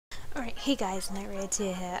Alright, hey guys,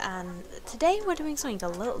 Nightradia here, and today we're doing something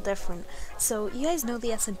a little different. So, you guys know the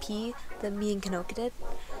SMP that me and KANO did?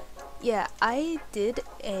 Yeah, I did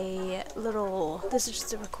a little, this is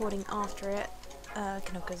just a recording after it,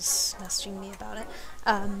 Kanoka's messaging me about it,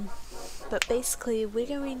 but basically we're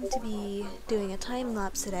going to be doing a time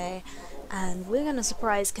lapse today, and we're going to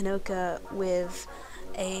surprise Kanoka with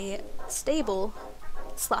a stable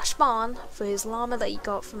slash barn for his llama that he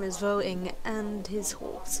got from his voting and his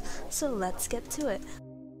horse. So let's get to it.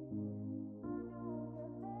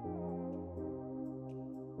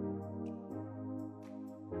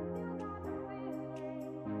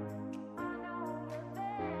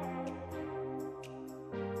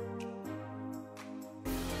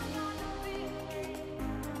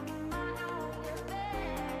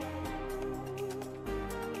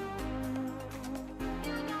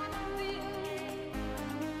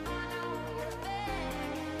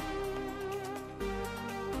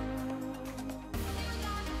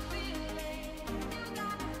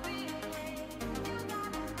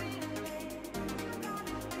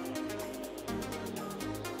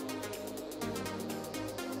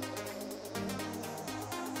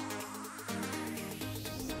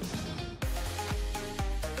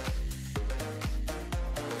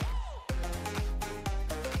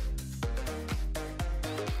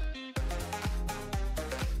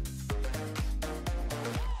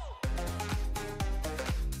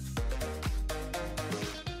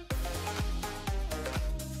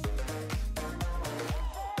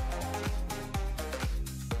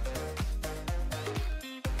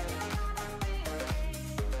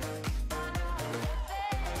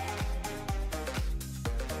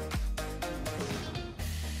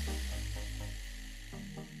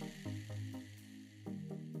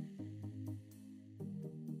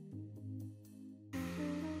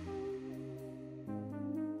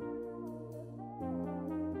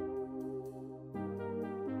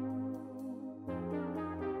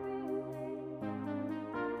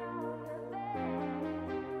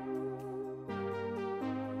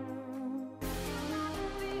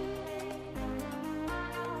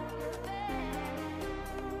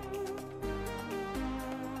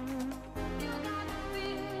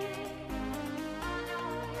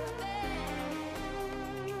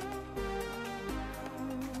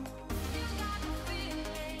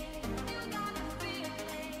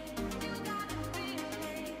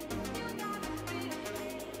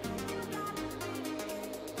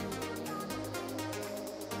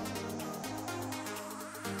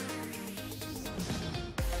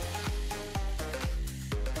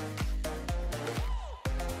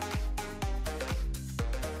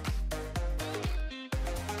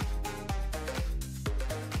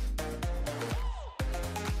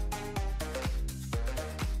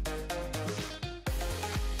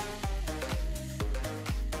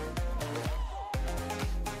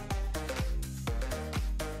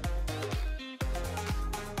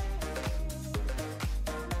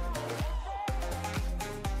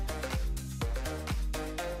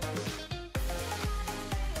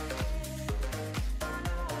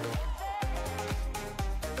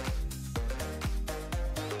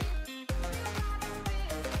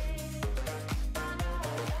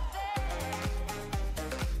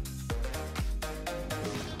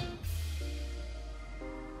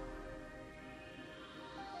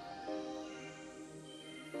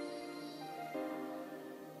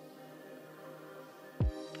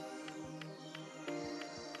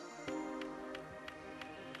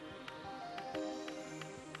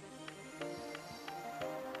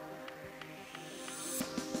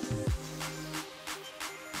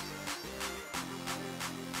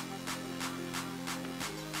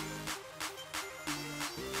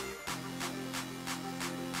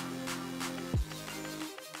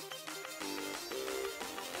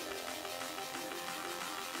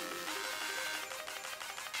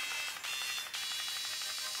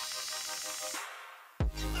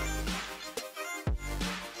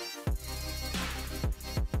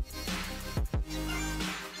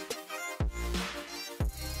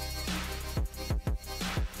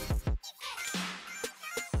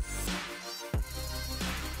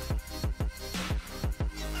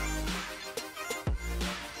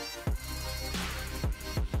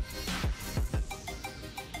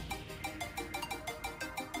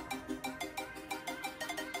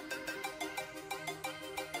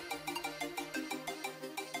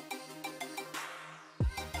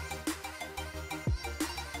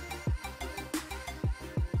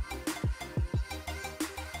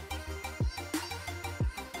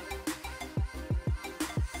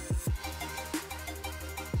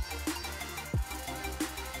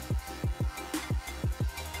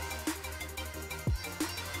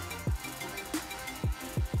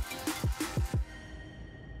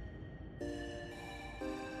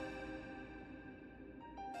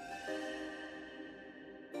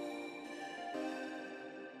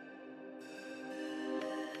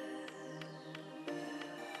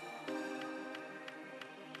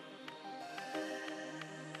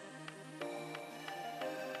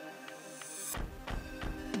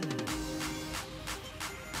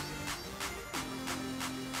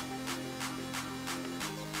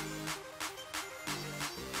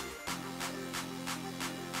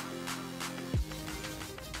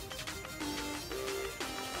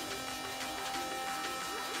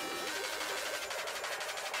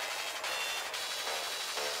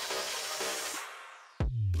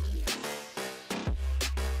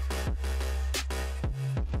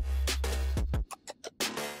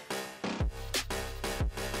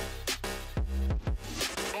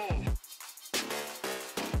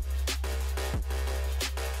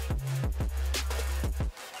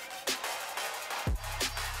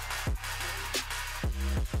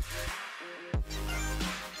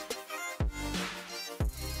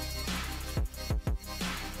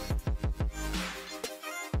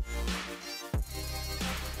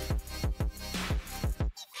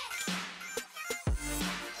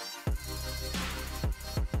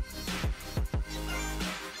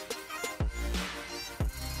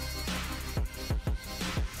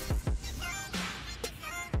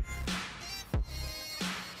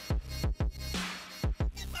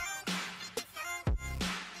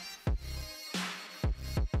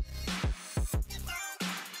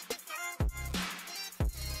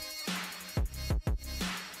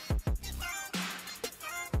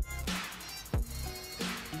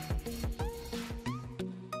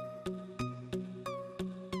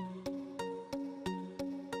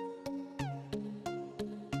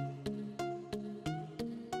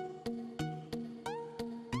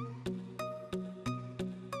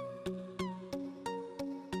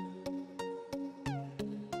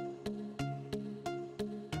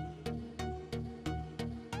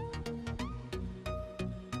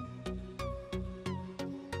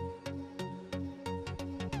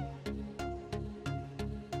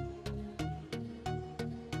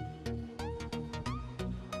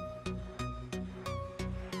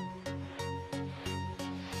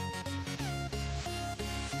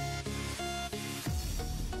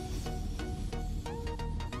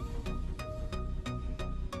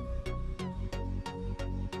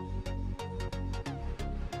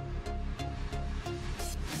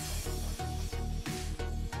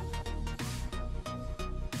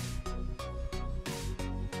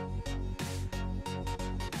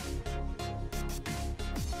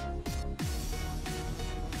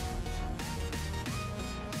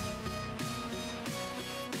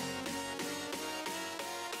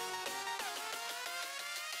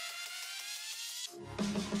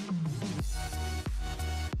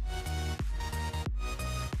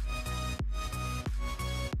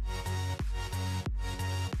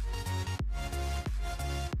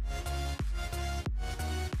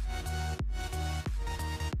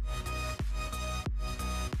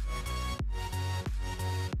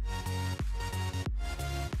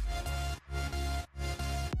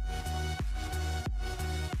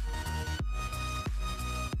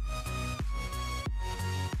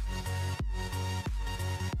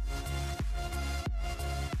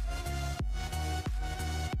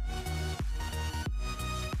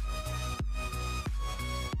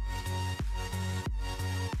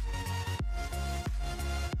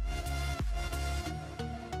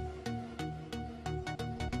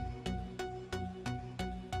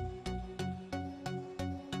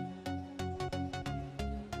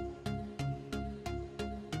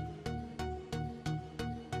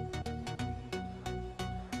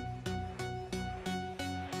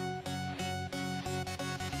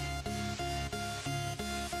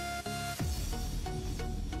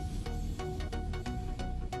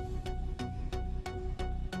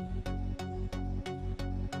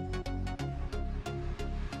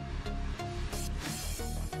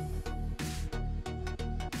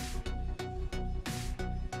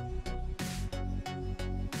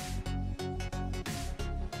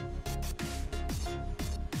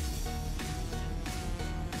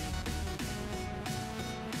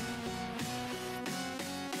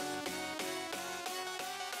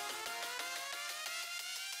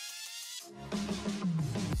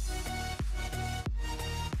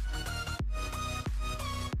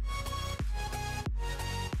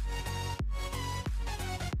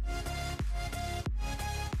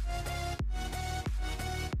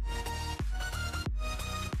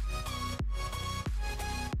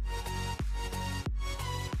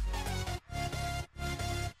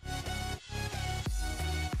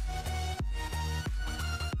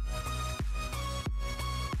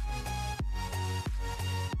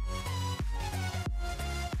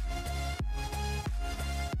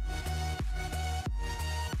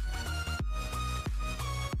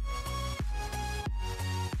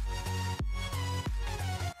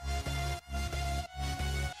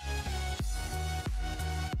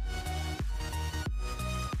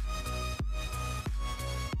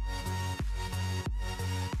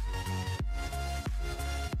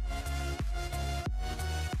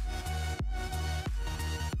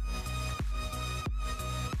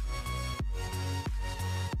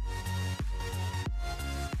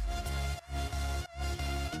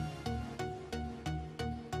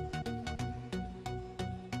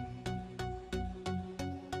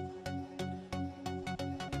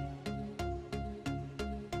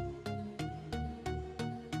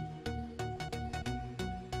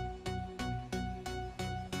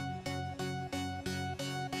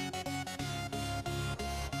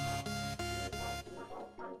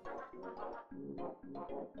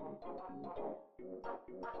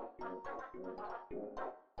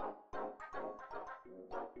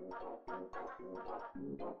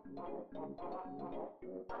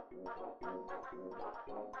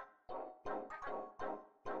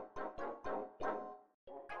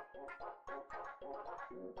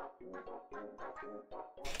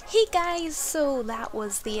 Hey guys, so that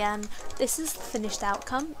was the end. This is the finished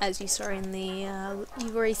outcome, as you saw in the,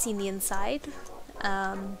 you've already seen the inside.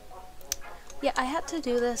 Yeah, I had to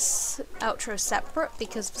do this outro separate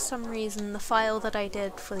because for some reason the file that I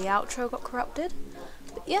did for the outro got corrupted.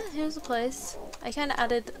 But yeah, here's the place. I kind of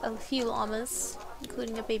added a few llamas,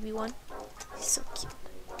 including a baby one. He's so cute.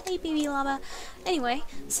 Hey baby llama. Anyway,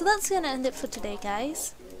 so that's gonna end it for today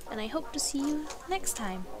guys, and I hope to see you next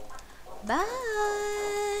time.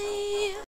 Bye!